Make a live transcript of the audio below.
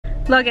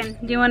Logan,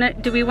 do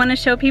we wanna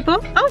show people?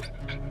 Oh,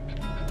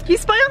 you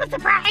spoiled the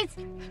surprise.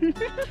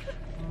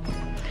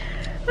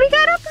 We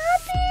got a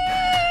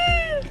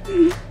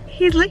puppy.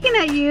 He's looking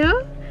at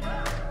you.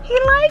 He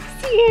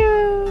likes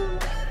you.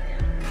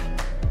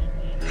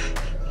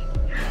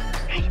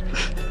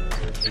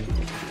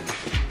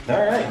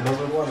 Alright,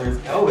 number one is,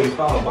 oh, he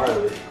found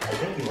Barley. I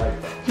think he likes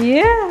that.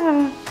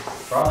 Yeah.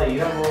 Barley, you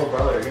have a little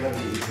brother, you're gonna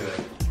be used to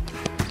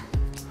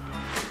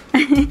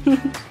it.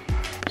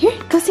 Here,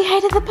 go say hi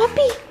to the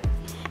puppy.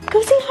 Go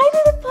say hi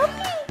to the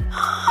puppy.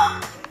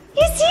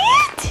 You see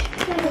it?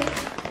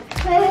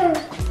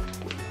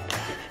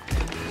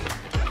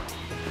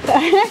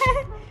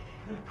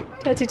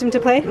 Do I teach him to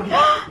play?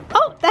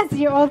 Oh, that's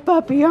your old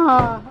puppy,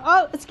 huh?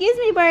 Oh, excuse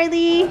me,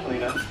 Barley.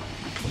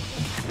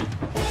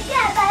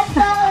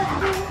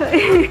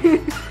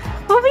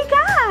 What we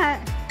got?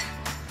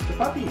 The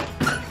puppy.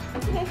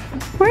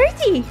 Where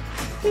is he?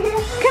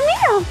 Come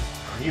here.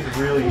 He's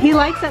really... He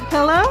likes that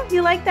pillow?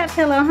 You like that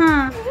pillow,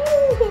 huh?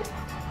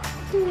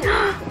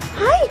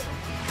 Hi.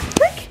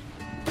 Look.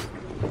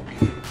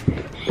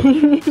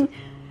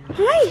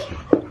 Hi.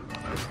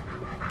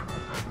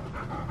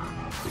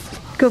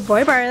 Good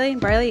boy, Barley.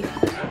 Barley.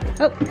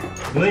 Oh.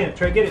 Melina,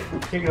 try to get it.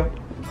 Here you go.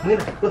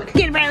 Melina, look.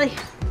 Get it, Barley.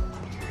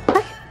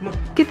 Look.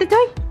 Get the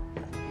toy.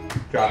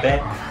 Drop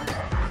it.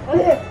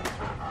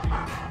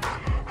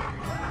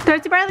 Throw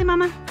it to Barley,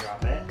 Mama.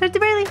 Drop it. Throw it to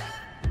Barley.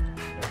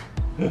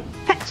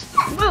 Fetch.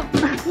 Whoa.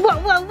 Whoa,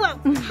 whoa, whoa.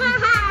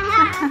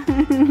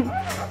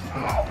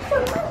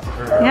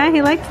 Yeah,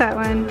 he likes that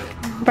one.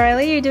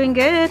 Barley, you're doing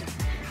good.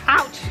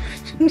 Ouch.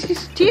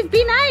 Jeez,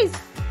 be nice.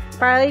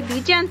 Barley,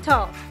 be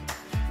gentle.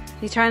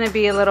 He's trying to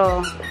be a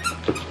little...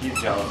 He's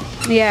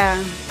jealous.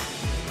 Yeah.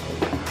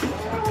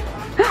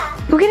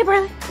 Go get it,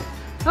 Barley.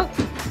 Oh.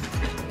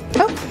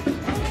 Oh.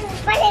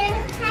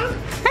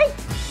 Hey.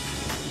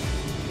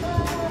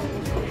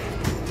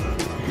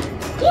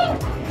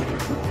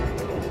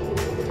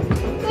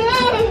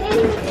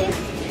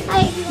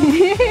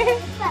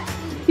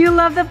 You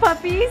love the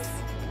puppies?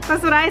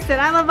 That's what I said.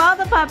 I love all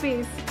the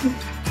puppies.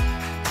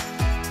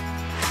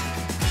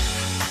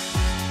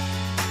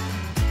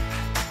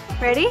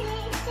 Ready?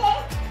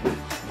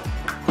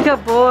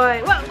 Good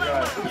boy. Whoa,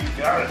 whoa, whoa. You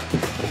got it.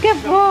 Good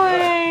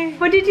boy.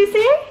 What did you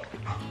say?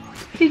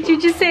 Did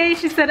you just say,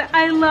 she said,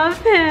 I love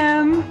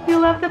him. You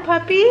love the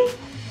puppy?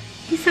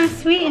 He's so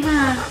sweet,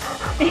 huh?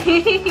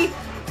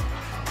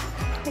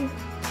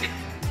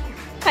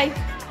 Hi.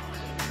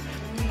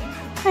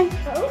 Hi.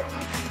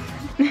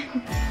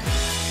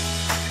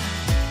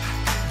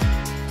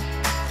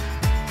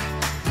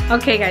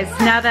 Okay guys,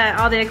 now that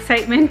all the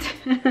excitement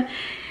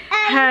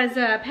has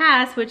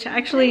passed, which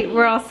actually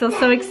we're all still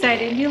so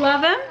excited. You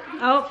love him?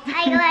 Oh.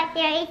 I like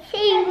your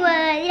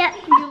penguin. Yep.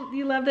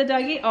 You love the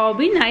doggy? Oh,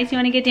 be nice. You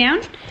want to get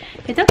down?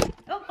 It's okay.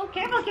 Oh,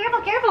 careful,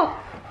 careful, careful.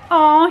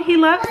 Oh, he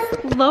loves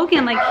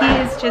Logan like he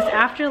is just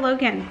after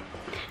Logan.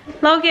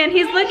 Logan,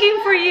 he's looking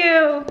for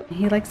you.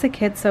 He likes the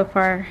kids so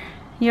far.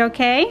 You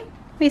okay?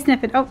 We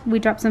sniff it. Oh, we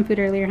dropped some food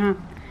earlier, huh?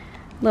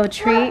 Little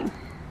treat.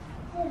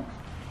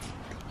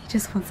 He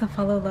just wants to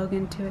follow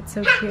Logan too. It's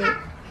so cute.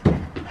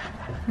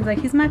 He's like,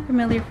 he's my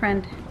familiar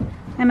friend.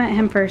 I met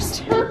him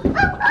first.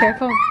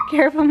 Careful,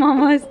 careful,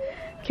 mamas.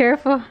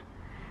 Careful.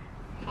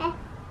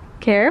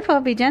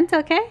 Careful, be gentle,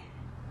 okay?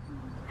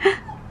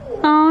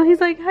 Oh, he's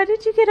like, how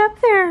did you get up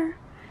there?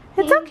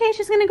 It's okay,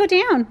 she's gonna go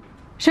down.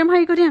 Show him how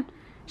you go down.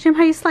 Show him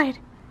how you slide.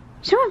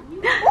 Show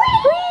him. Whee!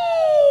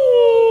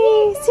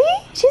 See?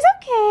 She's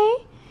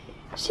okay.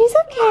 She's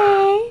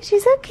okay.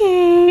 She's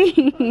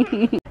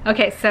okay.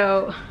 Okay,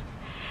 so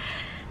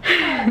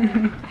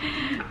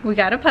we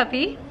got a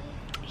puppy.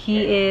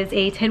 He is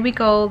a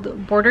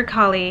 10-week-old border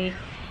collie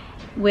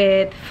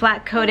with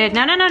flat-coated,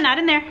 no, not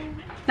in there.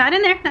 Not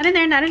in there, not in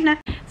there, not in there.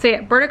 So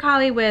yeah, border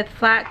collie with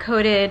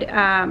flat-coated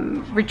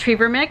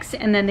retriever mix,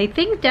 and then they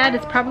think dad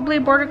is probably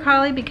a border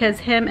collie because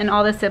him and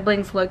all the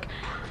siblings look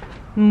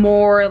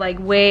more like,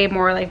 way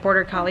more like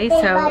border collie.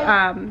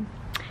 So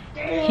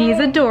he's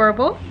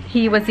adorable.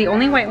 He was the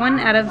only white one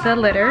out of the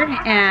litter,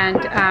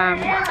 and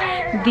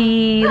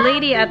the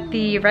lady at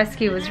the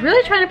rescue was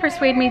really trying to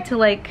persuade me to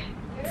like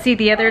see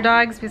the other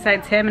dogs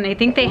besides him, and I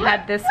think they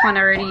had this one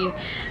already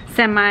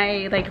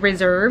semi like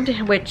reserved,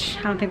 which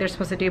I don't think they're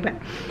supposed to do, but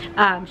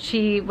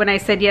when I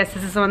said yes,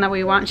 this is the one that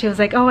we want, she was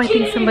like, oh, I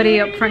think somebody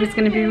up front is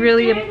going to be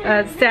really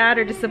sad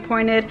or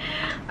disappointed.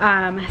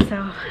 I'm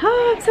so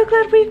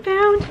glad we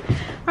found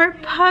our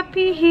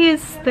puppy. He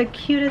is the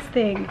cutest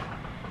thing.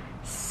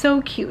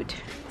 So cute.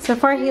 So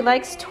far he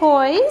likes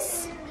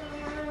toys.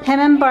 Him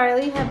and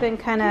Barley have been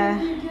kind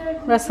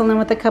of wrestling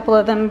with a couple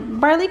of them.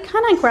 Barley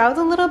kind of growls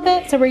a little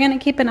bit, so we're going to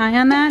keep an eye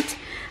on that.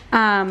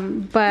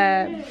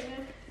 But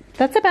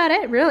that's about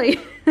it, really.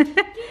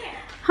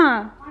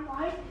 Huh?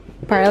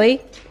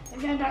 Barley?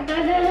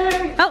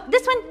 Oh,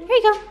 this one. Here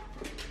you go.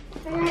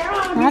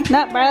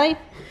 Not Barley.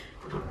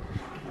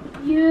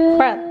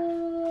 Barley.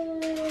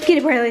 Get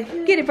it, Barley.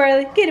 Get it,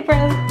 Barley. Get it,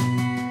 Barley.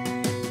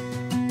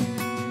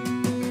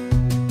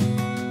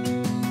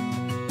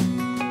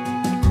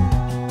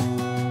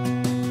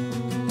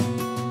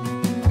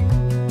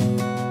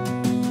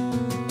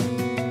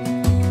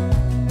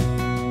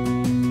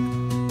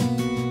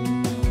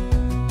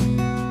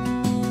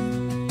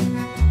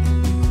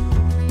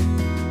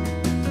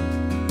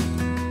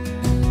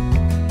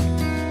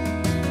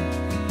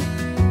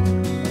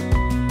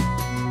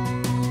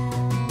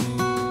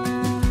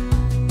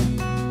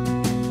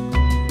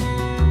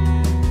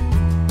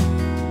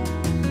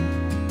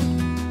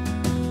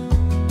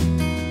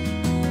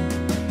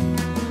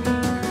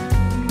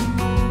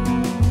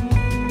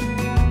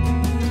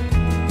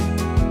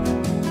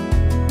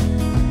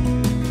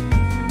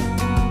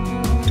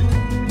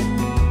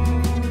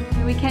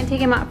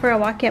 him out for a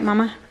walk yet,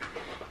 Mama?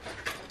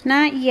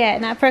 Not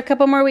yet, not for a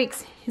couple more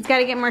weeks. He's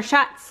gotta get more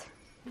shots.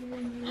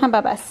 Huh,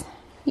 Babas?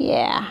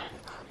 Yeah.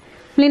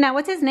 Melina,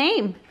 what's his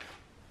name?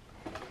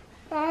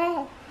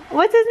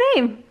 What's his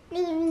name?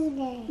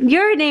 Melina.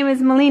 Your name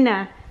is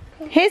Melina.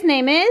 His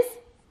name is?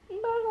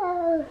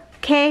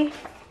 K.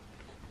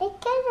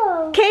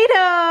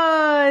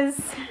 Katos.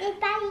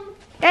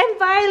 And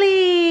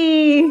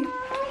Biley.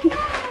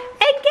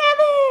 And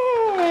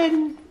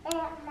Kevin.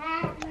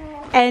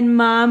 And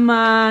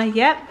Mama.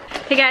 Yep.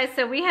 Hey guys,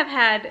 so we have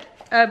had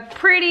a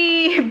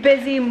pretty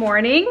busy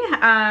morning.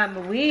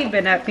 We've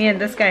been up, me and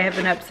this guy have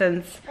been up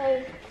since,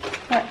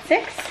 what,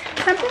 6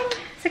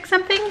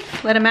 something?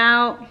 Let him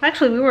out.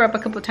 Actually, we were up a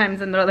couple times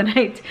in the middle of the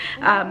night.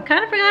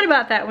 Kind of forgot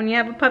about that when you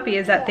have a puppy,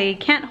 is that they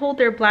can't hold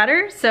their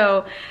bladder,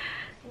 so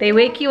they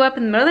wake you up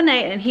in the middle of the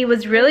night, and he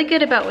was really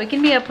good about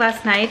waking me up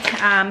last night.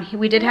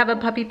 We did have a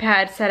puppy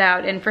pad set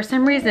out, and for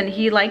some reason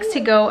he likes to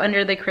go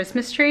under the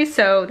Christmas tree,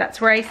 so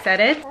that's where I set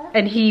it.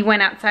 And he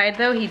went outside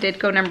though. He did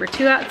go number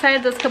 2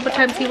 outside those couple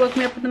times he woke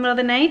me up in the middle of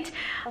the night.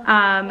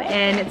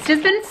 And it's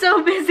just been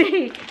so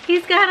busy.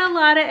 He's got a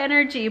lot of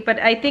energy, but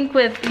I think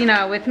with, you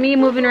know, with me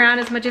moving around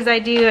as much as I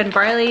do and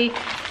Barley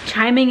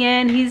chiming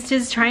in, he's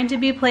just trying to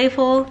be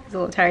playful. He's a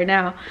little tired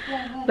now,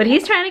 but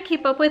he's trying to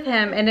keep up with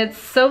him, and it's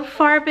so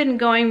far been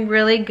going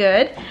really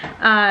good.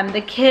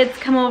 The kids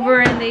come over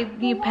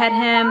and you pet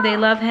him, they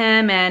love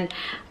him, and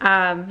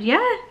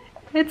yeah,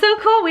 it's so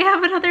cool. We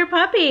have another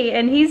puppy,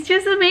 and he's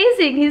just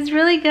amazing. He's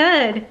really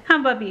good.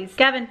 Huh, puppies?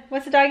 Gavin,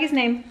 what's the doggy's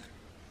name?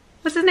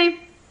 What's his name?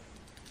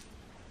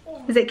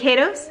 Is it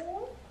Katos?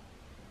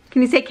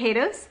 Can you say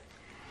Katos?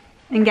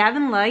 And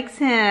Gavin likes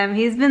him.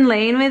 He's been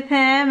laying with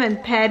him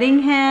and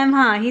petting him,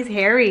 huh? He's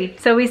hairy.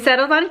 So we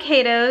settled on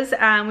Katos.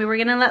 We were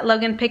gonna let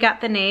Logan pick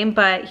out the name,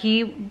 but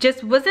he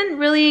just wasn't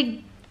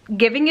really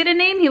giving it a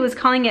name. He was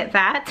calling it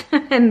that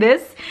and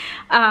this.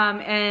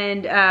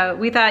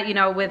 We thought, you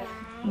know, with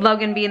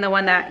Logan being the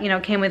one that, you know,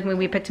 came with me,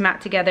 we picked him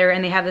out together,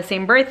 and they have the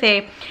same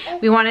birthday,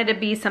 we wanted to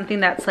be something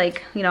that's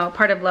like, you know,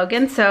 part of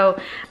Logan. So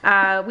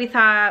we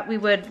thought we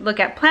would look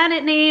at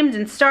planet names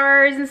and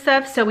stars and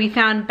stuff. So we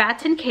found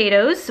Baton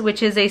Katos,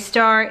 which is a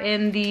star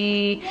in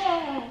the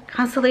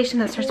constellation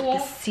that starts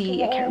with a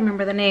C. I can't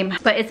remember the name,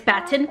 but it's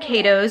Baton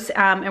Katos,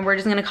 and we're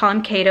just gonna call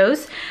him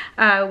Katos.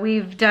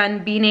 We've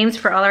done bee names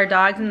for all our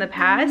dogs in the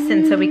past,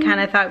 and so we kind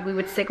of thought we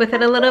would stick with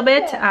it a little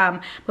bit,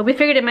 but we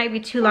figured it might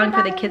be too long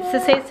for the kids to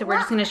say, so we're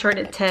just gonna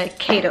shorten it to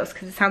Katos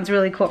because it sounds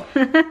really cool.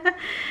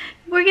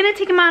 We're gonna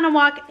take him on a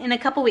walk in a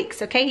couple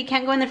weeks, okay? He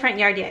can't go in the front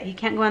yard yet. He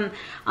can't go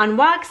on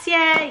walks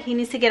yet. He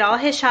needs to get all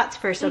his shots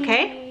first,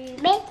 okay?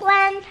 Big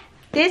one.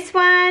 This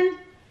one,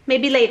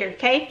 maybe later,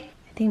 okay?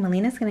 I think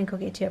Melina's gonna go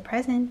get you a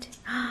present.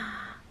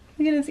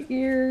 Look at his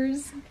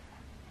ears.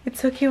 It's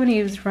so cute when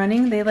he was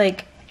running. They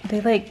like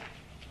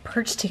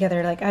perch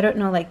together. Like, I don't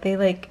know, like they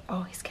like,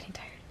 oh, he's getting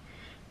tired.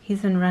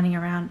 He's been running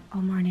around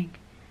all morning.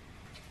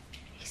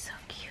 He's so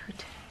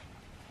cute.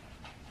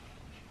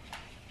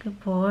 Good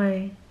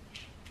boy.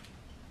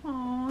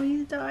 Oh,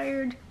 he's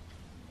tired.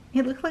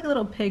 He looks like a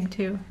little pig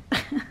too.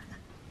 I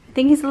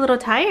think he's a little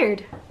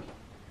tired.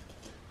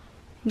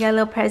 You got a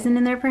little present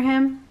in there for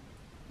him?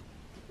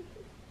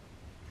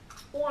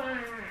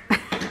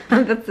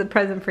 That's the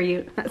present for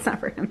you. That's not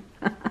for him.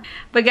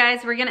 But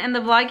guys, we're gonna end the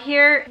vlog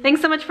here. Thanks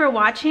so much for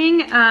watching.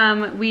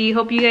 We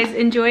hope you guys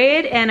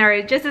enjoyed and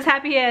are just as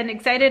happy and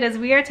excited as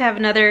we are to have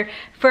another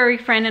furry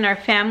friend in our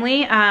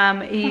family.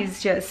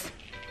 He's just,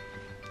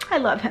 I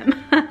love him.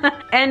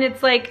 And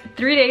it's like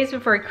 3 days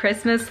before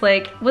Christmas.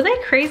 Like, was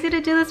I crazy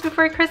to do this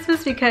before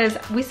Christmas? Because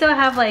we still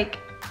have like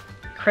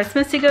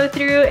Christmas to go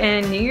through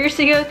and New Year's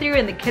to go through,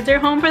 and the kids are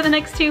home for the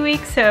next 2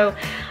 weeks. So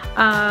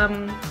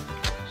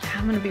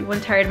I'm gonna be one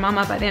tired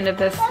mama by the end of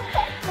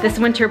this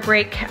winter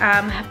break.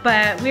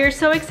 But we are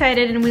so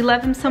excited and we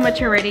love him so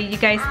much already. You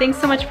guys, thanks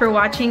so much for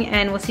watching,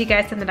 and we'll see you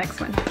guys in the next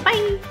one.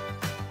 Bye.